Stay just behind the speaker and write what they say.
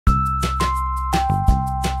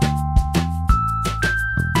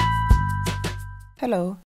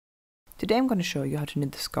Hello! Today I'm going to show you how to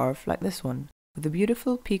knit the scarf like this one, with a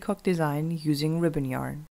beautiful peacock design using ribbon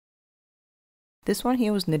yarn. This one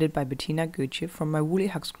here was knitted by Bettina Goetje from my Woolly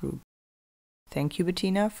Hugs group. Thank you,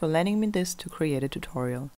 Bettina, for lending me this to create a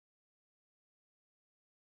tutorial.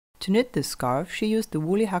 To knit this scarf, she used the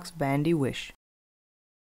Woolly Hugs Bandy Wish,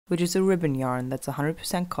 which is a ribbon yarn that's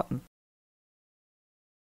 100% cotton.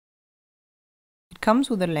 It comes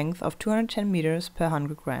with a length of 210 meters per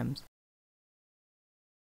 100 grams.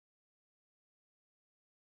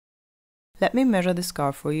 Let me measure the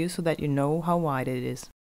scarf for you so that you know how wide it is.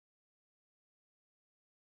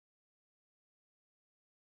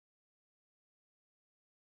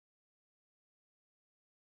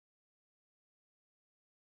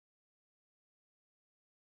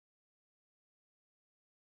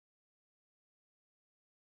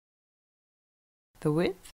 The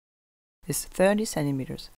width is 30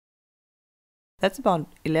 centimeters. That's about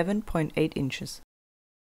 11.8 inches.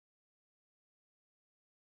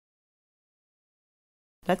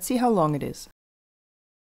 Let's see how long it is.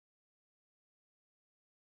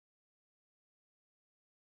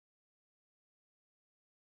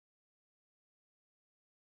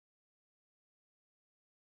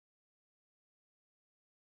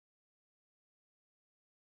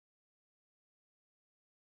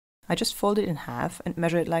 I just fold it in half and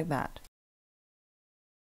measure it like that.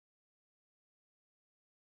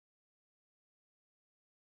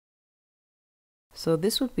 So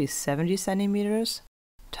this would be 70 centimeters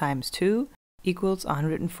times 2 equals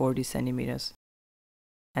 140 centimeters.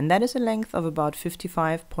 And that is a length of about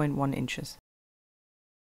 55.1 inches.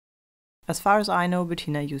 As far as I know,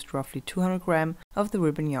 Bettina used roughly 200 grams of the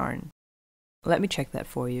ribbon yarn. Let me check that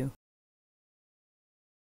for you.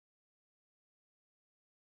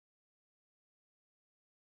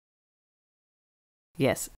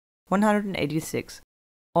 Yes, 186.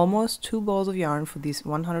 Almost 2 balls of yarn for these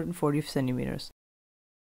 140 centimeters.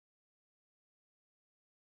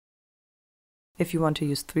 If you want to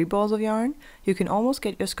use 3 balls of yarn, you can almost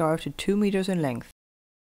get your scarf to 2 meters in length,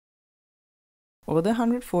 or the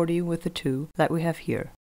 140 with the 2 that we have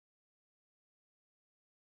here.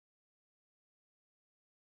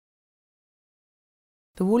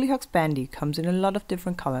 The Woolly Hugs Bandy comes in a lot of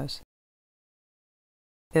different colors.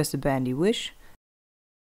 There's the Bandy Wish,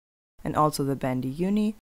 and also the Bandy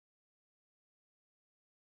Uni,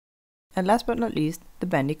 and last but not least, the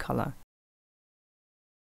Bandy Color.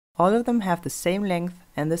 All of them have the same length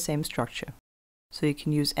and the same structure, so you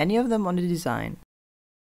can use any of them on the design.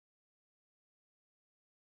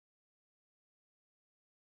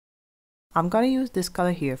 I'm gonna use this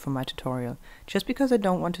color here for my tutorial, just because I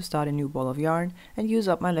don't want to start a new ball of yarn and use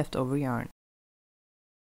up my leftover yarn.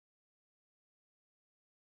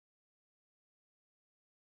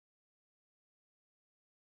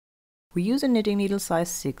 We use a knitting needle size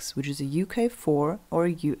 6, which is a UK 4 or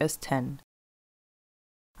a US 10.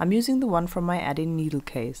 I'm using the one from my add-in needle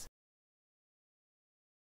case.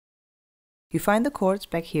 You find the cords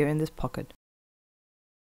back here in this pocket.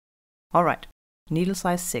 Alright, needle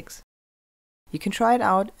size 6. You can try it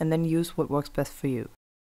out and then use what works best for you.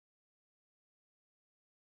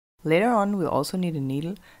 Later on, we'll also need a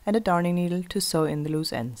needle and a darning needle to sew in the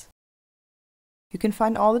loose ends. You can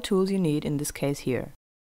find all the tools you need in this case here.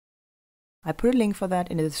 I put a link for that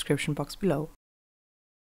in the description box below.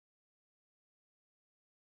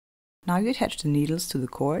 Now you attach the needles to the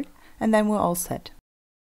cord and then we're all set.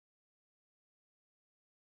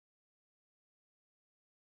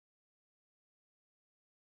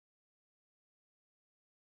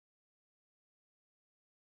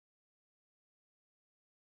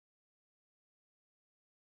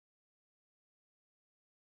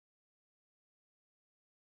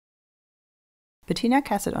 Bettina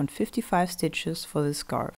cast it on 55 stitches for this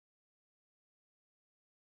scarf.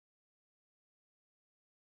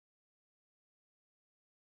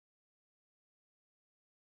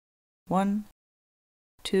 One,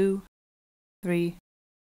 2, 3,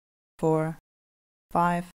 4,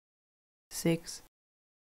 5, 6,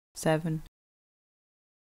 7.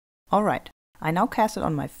 Alright, I now cast it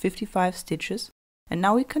on my 55 stitches, and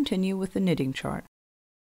now we continue with the knitting chart.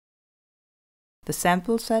 The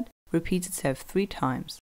sample set repeats itself 3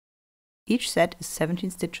 times. Each set is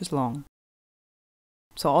 17 stitches long.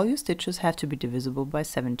 So all your stitches have to be divisible by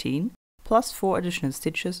 17, plus 4 additional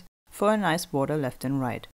stitches for a nice border left and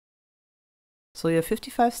right. So your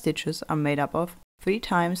 55 stitches are made up of 3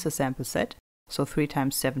 times the sample set, so 3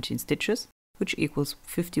 times 17 stitches, which equals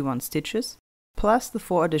 51 stitches, plus the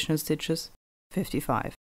 4 additional stitches,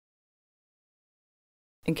 55.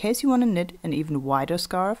 In case you want to knit an even wider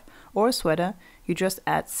scarf or a sweater, you just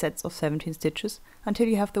add sets of 17 stitches until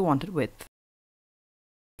you have the wanted width.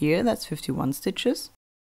 Here that's 51 stitches.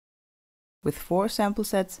 With 4 sample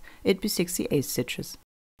sets, it'd be 68 stitches.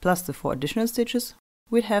 Plus the 4 additional stitches,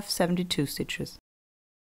 we'd have 72 stitches.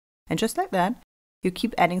 And just like that, you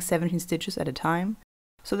keep adding 17 stitches at a time,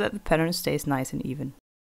 so that the pattern stays nice and even.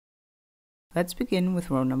 Let's begin with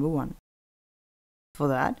row number 1. For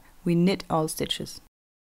that, we knit all stitches.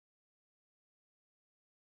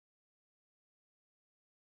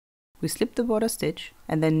 We slip the border stitch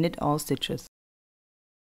and then knit all stitches.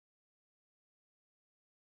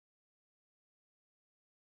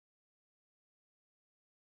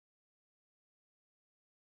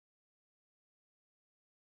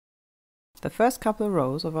 The first couple of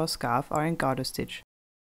rows of our scarf are in garter stitch.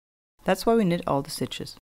 That's why we knit all the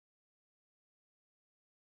stitches.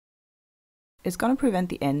 It's gonna prevent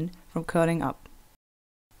the end from curling up,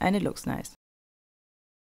 and it looks nice.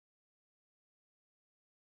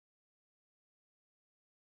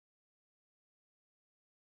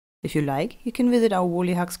 If you like, you can visit our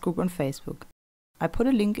Woolly Hugs group on Facebook. I put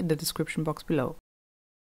a link in the description box below.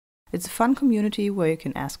 It's a fun community where you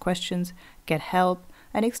can ask questions, get help,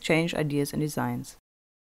 and exchange ideas and designs.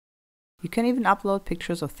 You can even upload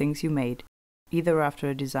pictures of things you made, either after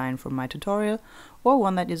a design from my tutorial or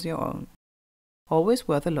one that is your own. Always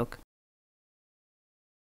worth a look.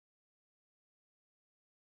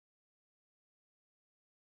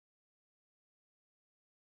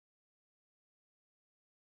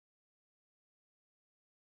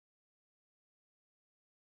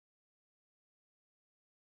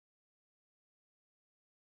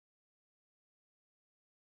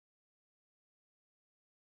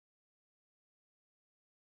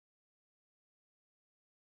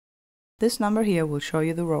 This number here will show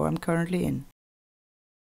you the row I'm currently in,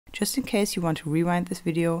 just in case you want to rewind this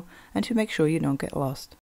video and to make sure you don't get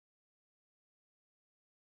lost.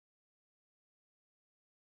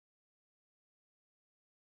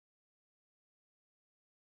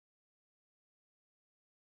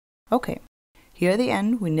 Okay, here at the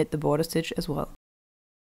end we knit the border stitch as well.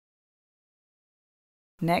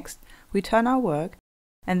 Next, we turn our work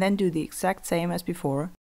and then do the exact same as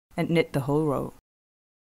before and knit the whole row.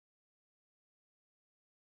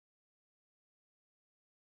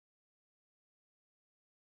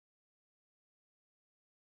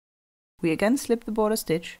 We again slip the border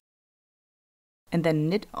stitch and then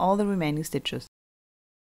knit all the remaining stitches.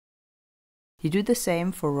 You do the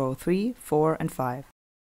same for row 3, 4 and 5.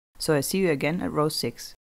 So I see you again at row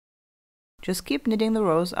 6. Just keep knitting the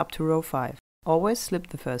rows up to row 5. Always slip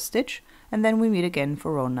the first stitch and then we meet again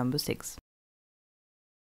for row number 6.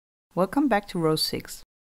 Welcome back to row 6.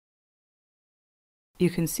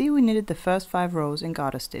 You can see we knitted the first 5 rows in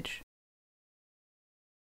garter stitch.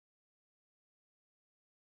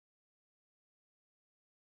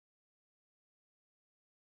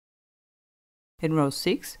 In row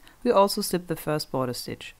 6, we also slip the first border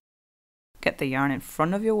stitch. Get the yarn in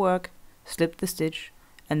front of your work, slip the stitch,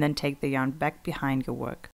 and then take the yarn back behind your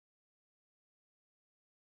work.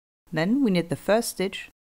 Then we knit the first stitch,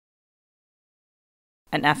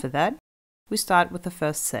 and after that, we start with the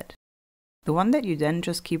first set, the one that you then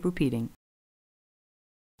just keep repeating.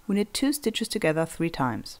 We knit 2 stitches together 3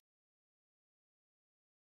 times.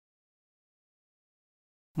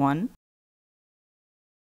 1,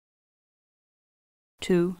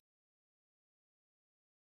 2,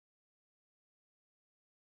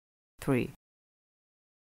 3.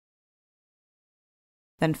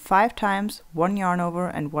 Then 5 times 1 yarn over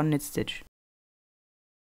and 1 knit stitch.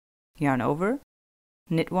 Yarn over,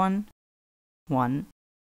 knit 1, 1,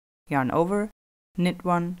 yarn over, knit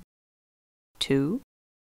 1, 2,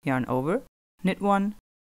 yarn over, knit 1,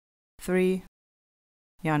 3,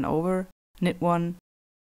 yarn over, knit 1,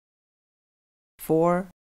 4,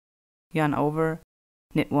 yarn over,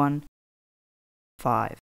 knit 1,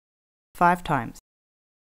 5. 5 times.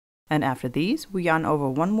 And after these, we yarn over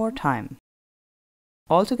 1 more time.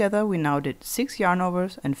 Altogether, we now did 6 yarn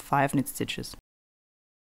overs and 5 knit stitches.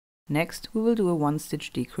 Next, we will do a 1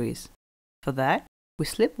 stitch decrease. For that, we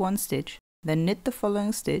slip 1 stitch, then knit the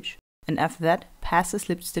following stitch, and after that, pass the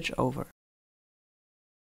slipped stitch over.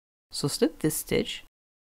 So slip this stitch,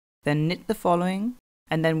 then knit the following,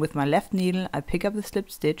 and then with my left needle, I pick up the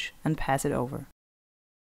slipped stitch and pass it over.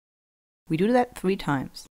 We do that 3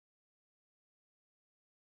 times.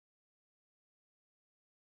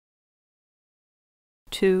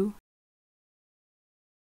 2,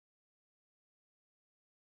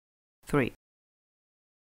 3.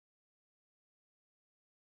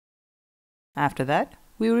 After that,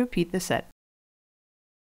 we repeat the set.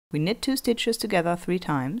 We knit 2 stitches together 3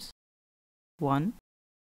 times. 1,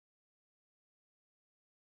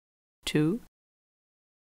 2,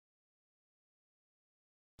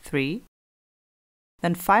 3,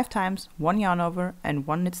 then 5 times 1 yarn over and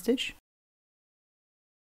 1 knit stitch,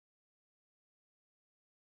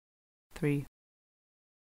 3,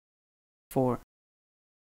 4,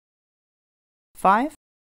 5,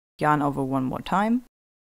 yarn over 1 more time,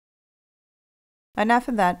 and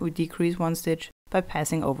after that we decrease 1 stitch by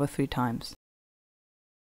passing over 3 times.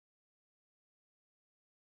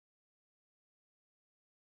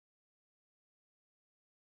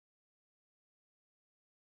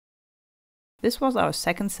 This was our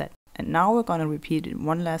second set, and now we're gonna repeat it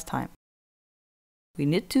one last time. We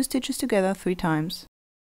knit 2 stitches together 3 times,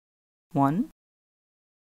 1,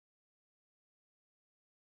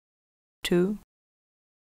 2,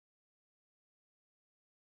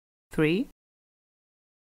 3,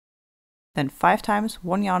 then 5 times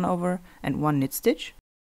 1 yarn over and 1 knit stitch,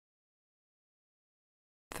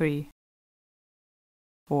 3,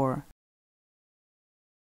 4,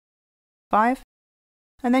 5,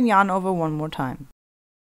 and then yarn over 1 more time.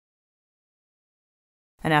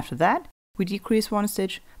 And after that, we decrease 1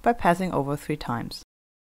 stitch by passing over 3 times.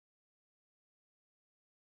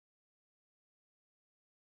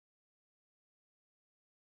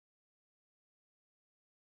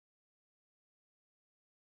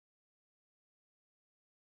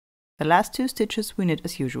 The last 2 stitches we knit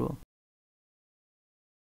as usual.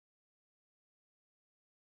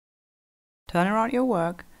 Turn around your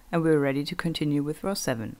work and we're ready to continue with row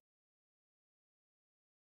 7.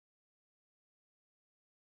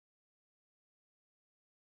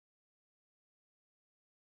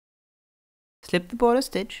 Slip the border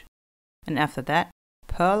stitch, and after that,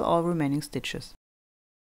 purl all remaining stitches.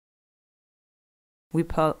 We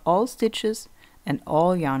purl all stitches and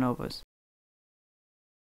all yarn overs.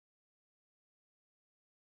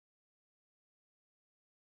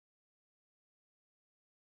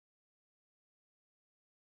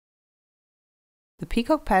 The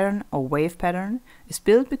peacock pattern or wave pattern is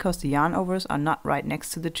built because the yarn overs are not right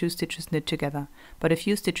next to the 2 stitches knit together, but a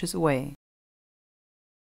few stitches away.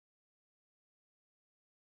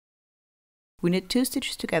 We knit 2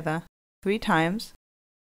 stitches together 3 times,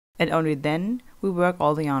 and only then we work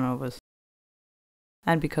all the yarn overs.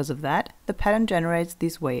 And because of that, the pattern generates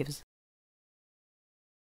these waves.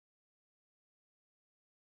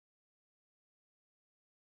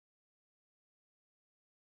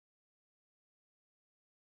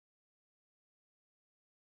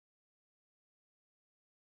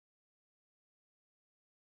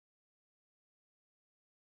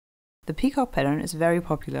 The peacock pattern is very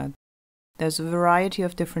popular. There's a variety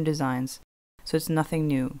of different designs, so it's nothing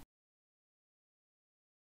new.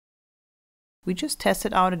 We just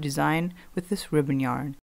tested out a design with this ribbon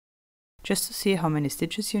yarn, just to see how many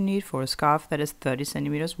stitches you need for a scarf that is 30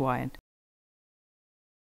 centimeters wide.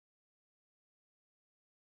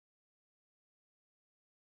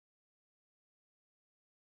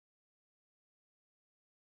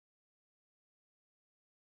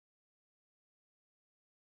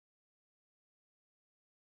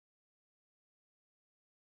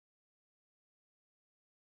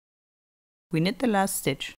 We knit the last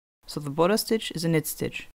stitch, so the border stitch is a knit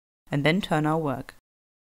stitch, and then turn our work.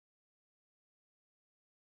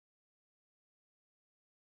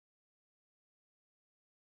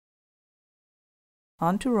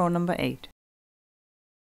 On to row number 8.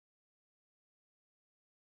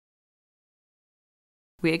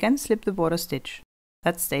 We again slip the border stitch,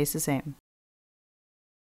 that stays the same.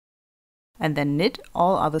 And then knit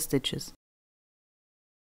all other stitches.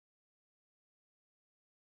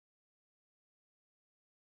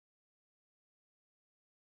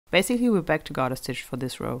 Basically we're back to garter stitch for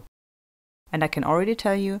this row. And I can already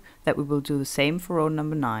tell you that we will do the same for row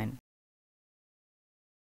number 9.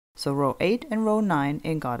 So row 8 and row 9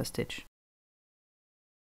 in garter stitch.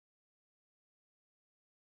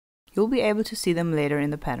 You'll be able to see them later in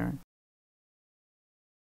the pattern.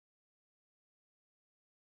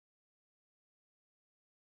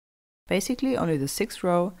 Basically only the 6th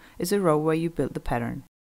row is a row where you build the pattern.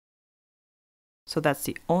 So that's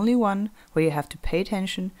the only one where you have to pay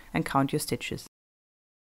attention and count your stitches.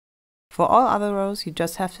 For all other rows you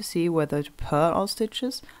just have to see whether to purl all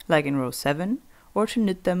stitches, like in row 7, or to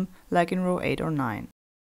knit them, like in row 8 or 9.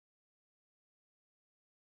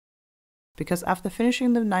 Because after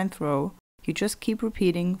finishing the 9th row, you just keep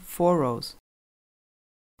repeating 4 rows.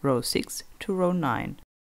 Row 6 to row 9.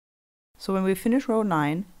 So when we finish row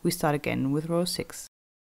 9, we start again with row 6.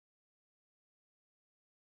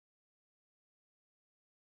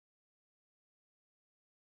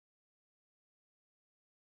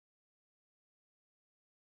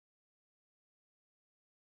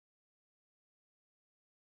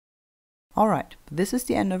 Alright, this is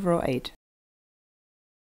the end of row 8.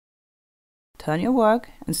 Turn your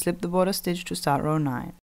work and slip the border stitch to start row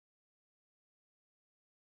 9.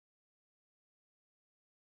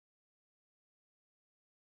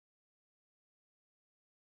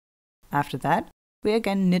 After that, we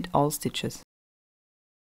again knit all stitches.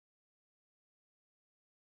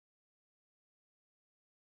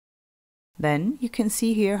 Then you can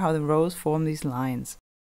see here how the rows form these lines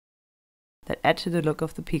that add to the look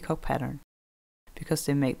of the peacock pattern, because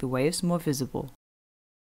they make the waves more visible.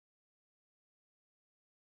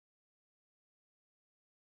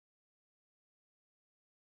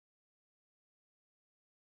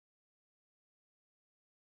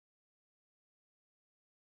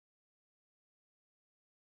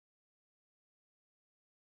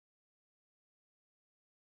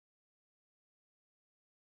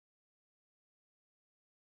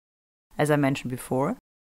 As I mentioned before,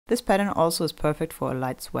 this pattern also is perfect for a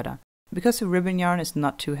light sweater, because the ribbon yarn is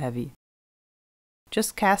not too heavy.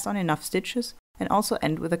 Just cast on enough stitches and also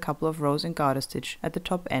end with a couple of rows in garter stitch at the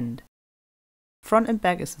top end. Front and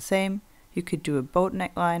back is the same. You could do a boat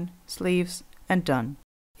neckline, sleeves, and done,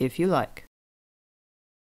 if you like.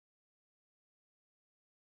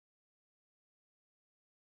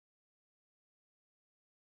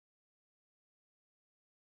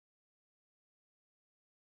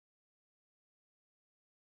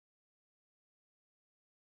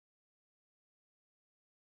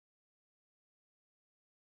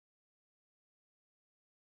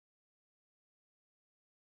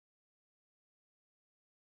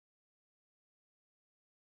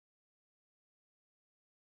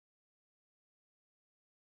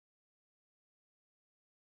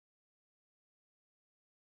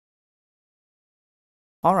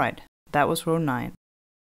 Alright, that was row 9.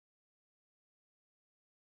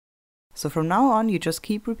 So from now on you just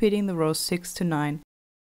keep repeating the rows 6 to 9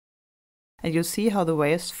 and you'll see how the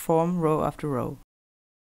waves form row after row.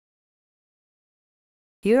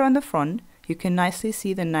 Here on the front you can nicely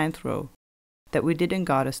see the 9th row that we did in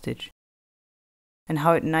garter stitch and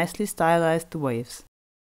how it nicely stylized the waves.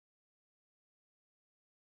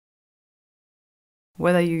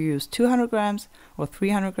 Whether you use 200 grams or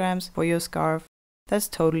 300 grams for your scarf, that's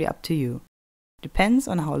totally up to you. Depends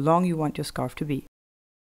on how long you want your scarf to be.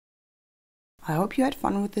 I hope you had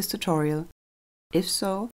fun with this tutorial. If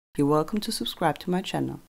so, you're welcome to subscribe to my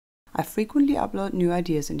channel. I frequently upload new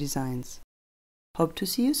ideas and designs. Hope to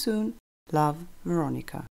see you soon. Love,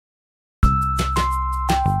 Veronika.